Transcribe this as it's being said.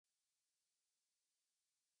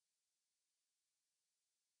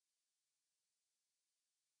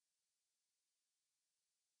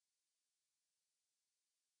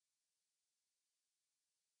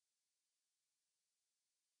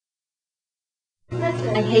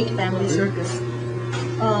I hate Family Circus.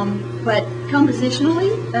 But compositionally,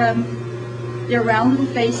 their round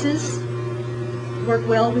little faces work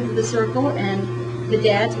well with the circle, and the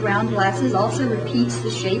dad's round glasses also repeats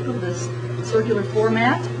the shape of this circular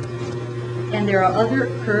format. And there are other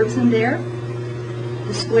curves in there.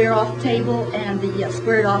 The square-off table and the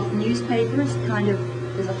squared-off newspapers kind of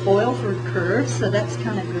is a foil for curves, so that's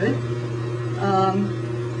kind of good.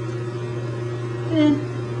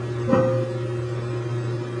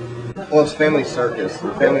 Well, it's Family Circus.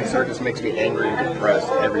 Family Circus makes me angry and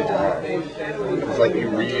depressed every time. It's like you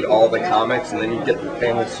read all the comics and then you get the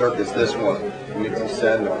Family Circus, this one. It makes you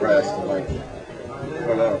sad and depressed. And like, I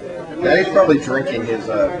don't know. Daddy's probably drinking his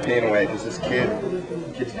pain away because this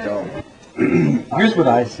kid's dumb. Here's what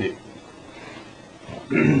I see.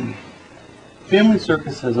 Family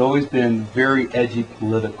Circus has always been very edgy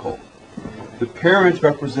political. The parents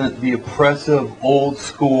represent the oppressive, old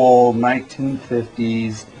school,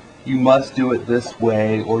 1950s, you must do it this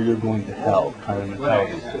way or you're going to hell kind of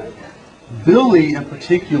mentality. Billy, in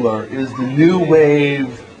particular, is the new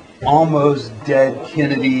wave, almost dead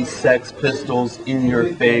Kennedy, Sex Pistols, in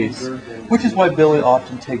your face, which is why Billy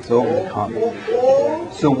often takes over the comic.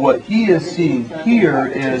 So what he is seeing here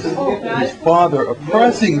is his father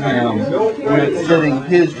oppressing him with setting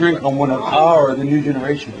his drink on one of the new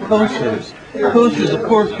generation coasters. Coasters, of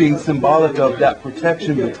course, being symbolic of that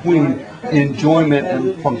protection between enjoyment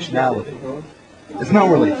and functionality. It's not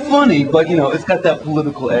really funny, but, you know, it's got that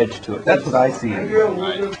political edge to it. That's what I see in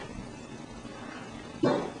it.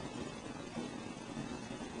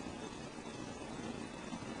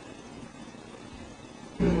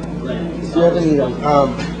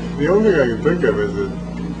 The only thing I can think of is that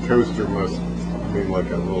coaster must mean like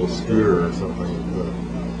a little scooter or something that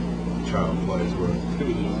the child plays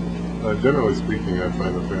with. Generally speaking, I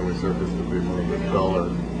find the Family Circus to be one of the duller,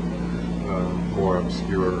 more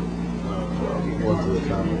obscure ones of the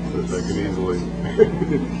comics that they can easily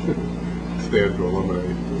stand to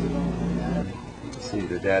eliminate. See,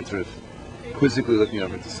 the dad sort of quizzically looking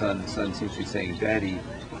over at the son. The son seems to be saying, "Daddy,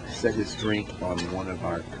 set his drink on one of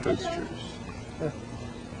our coasters."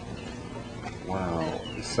 Wow.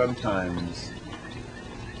 Sometimes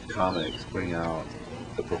comics bring out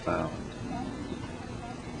the profound.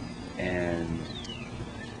 And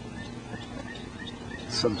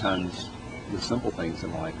sometimes with simple things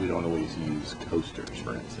in life, we don't always use coasters,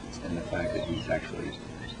 for instance. And the fact that he's actually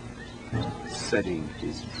setting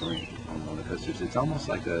his drink on one of the coasters, it's almost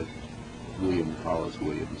like a William Carlos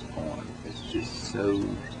Williams poem. It's just so,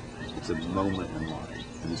 it's a moment in life.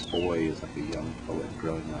 And this boy is like a young poet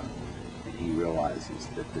growing up. And he realizes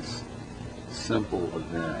that this simple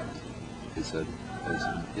event is an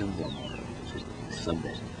emblem or a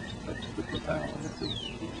symbol of the profound. It's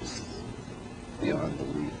just beyond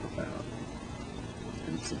belief profound.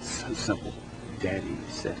 And it's so simple. Daddy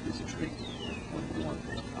set his drink on one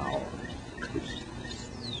of our coasters.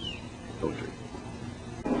 Poetry.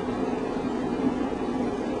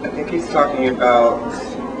 I think he's talking about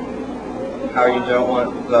how you don't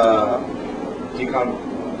want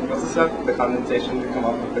the condensation to come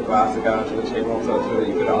off of the glass and go onto the table, so it's really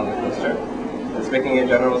you put it on the coaster. It's making a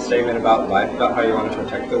general statement about life, about how you want to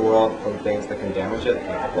protect the world from things that can damage it,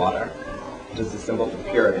 like water, which is a symbol for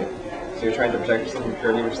purity. So you're trying to protect yourself from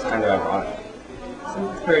purity, which is kind of ironic.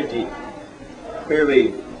 So it's very deep.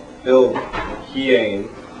 Clearly, Bill Keane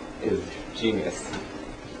is genius.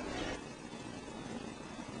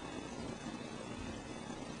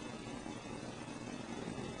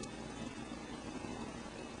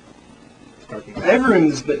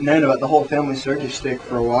 Everyone's been known about the whole Family Circus shtick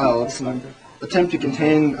for a while. It's an attempt to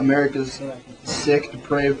contain America's sick,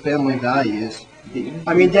 depraved family values.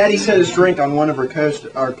 I mean, Daddy set his drink on one of our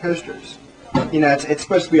coasters. You know, it's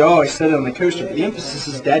supposed to be, oh, I set it on the coaster, but the emphasis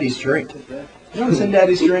is Daddy's drink. You know what's in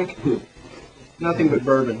Daddy's drink? Nothing but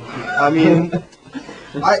bourbon. I mean,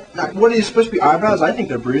 what is supposed to be eyebrows? I think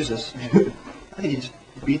they're bruises. I think he just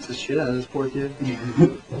beats the shit out of this poor kid.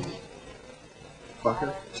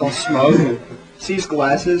 Fucker. It's all smug. See his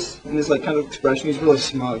glasses and his like kind of expression. He's really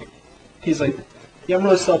smug. He's like, yeah, I'm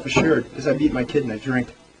really self-assured because I beat my kid in a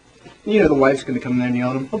drink. And, you know, the wife's gonna come in there and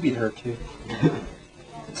yell at him. He'll beat her too.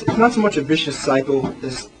 It's not so much a vicious cycle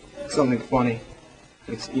as something funny.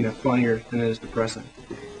 It's, you know, funnier than it is depressing.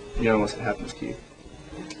 You know, unless it happens to you.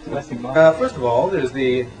 First of all, there's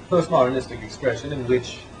the postmodernistic expression in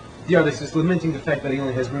which the artist is lamenting the fact that he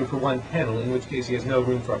only has room for one panel, in which case he has no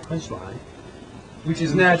room for a punchline, which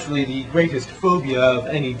is naturally the greatest phobia of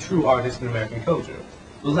any true artist in American culture,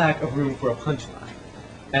 the lack of room for a punchline.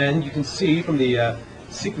 And you can see from the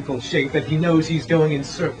cyclical shape that he knows he's going in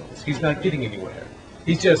circles. He's not getting anywhere.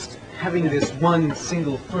 He's just having this one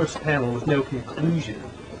single first panel with no conclusion.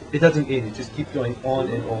 It doesn't end, it just keeps going on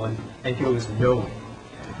and goes nowhere.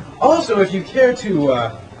 Also, if you care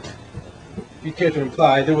to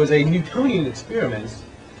imply, there was a Newtonian experiment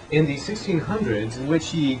in the 1600s in which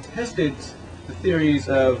he tested the theories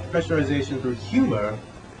of pressurization through humor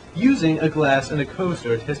using a glass and a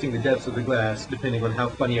coaster, testing the depths of the glass depending on how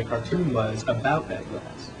funny a cartoon was about that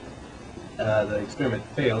glass. The experiment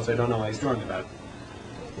failed, so I don't know why he's drawing about it.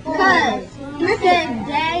 Because he said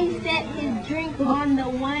Daddy set his drink on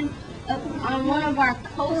one of our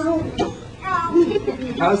coasters.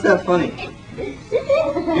 How's that funny?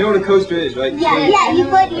 You know what a coaster is, right? Yeah, you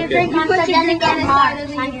put your drink on You put so your it doesn't drink on get the hard side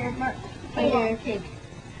of on your cake.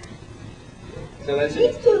 So that's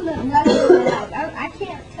He's it. too little. I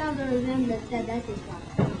can't tell the resemblance that that's his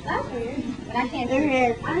father. That's weird. But I can't see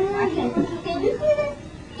it. Can you see that?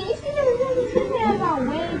 Can you see the resemblance? He has about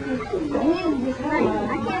waves and winds and rain.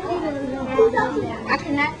 I can't see the resemblance. I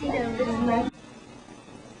cannot see the resemblance.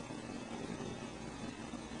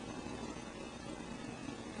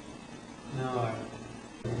 No,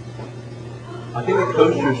 I think the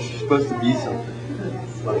coaster's supposed to be something.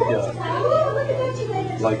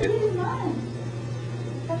 Like it.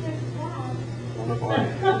 One of our.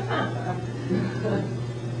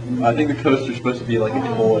 I think the coaster's supposed to be like a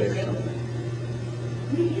toy or something.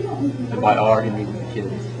 And by our, he means the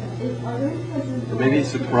kids. Or maybe he's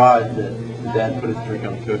surprised that Dad put his drink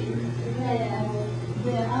on a coaster.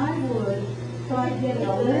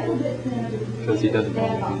 Because he doesn't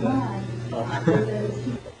normally do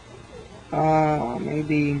that.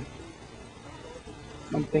 Maybe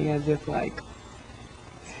something as if like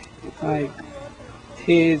it's like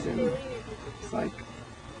his and it's like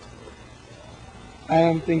I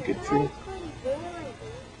don't think it's a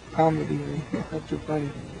comedy or that's too funny.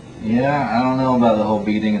 Yeah, I don't know about the whole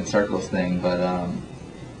beating and circles thing, but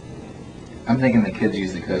I'm thinking the kids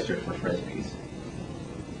use the coaster for frisbees.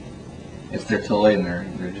 It's their toy and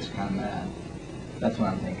they're just kind of mad. That's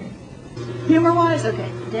what I'm thinking. Humor-wise,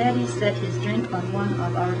 okay, Daddy set his drink on one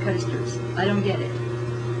of our coasters. I don't get it.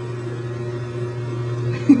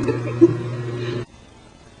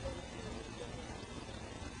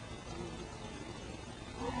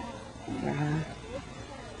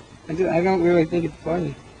 I don't really think it's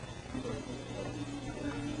funny.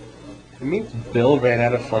 It means Bill ran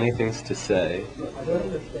out of funny things to say.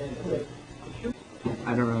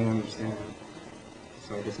 I don't really understand it,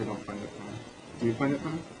 so I guess I don't find it funny. Do you find it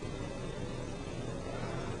funny?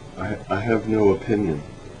 I have no opinion.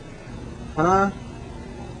 Huh?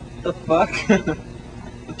 The fuck?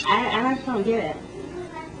 I just don't get it.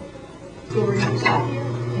 I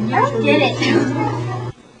don't get it.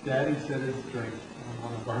 Daddy set his drink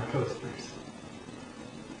on one of our coasters.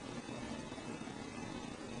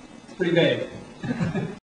 It's pretty vague.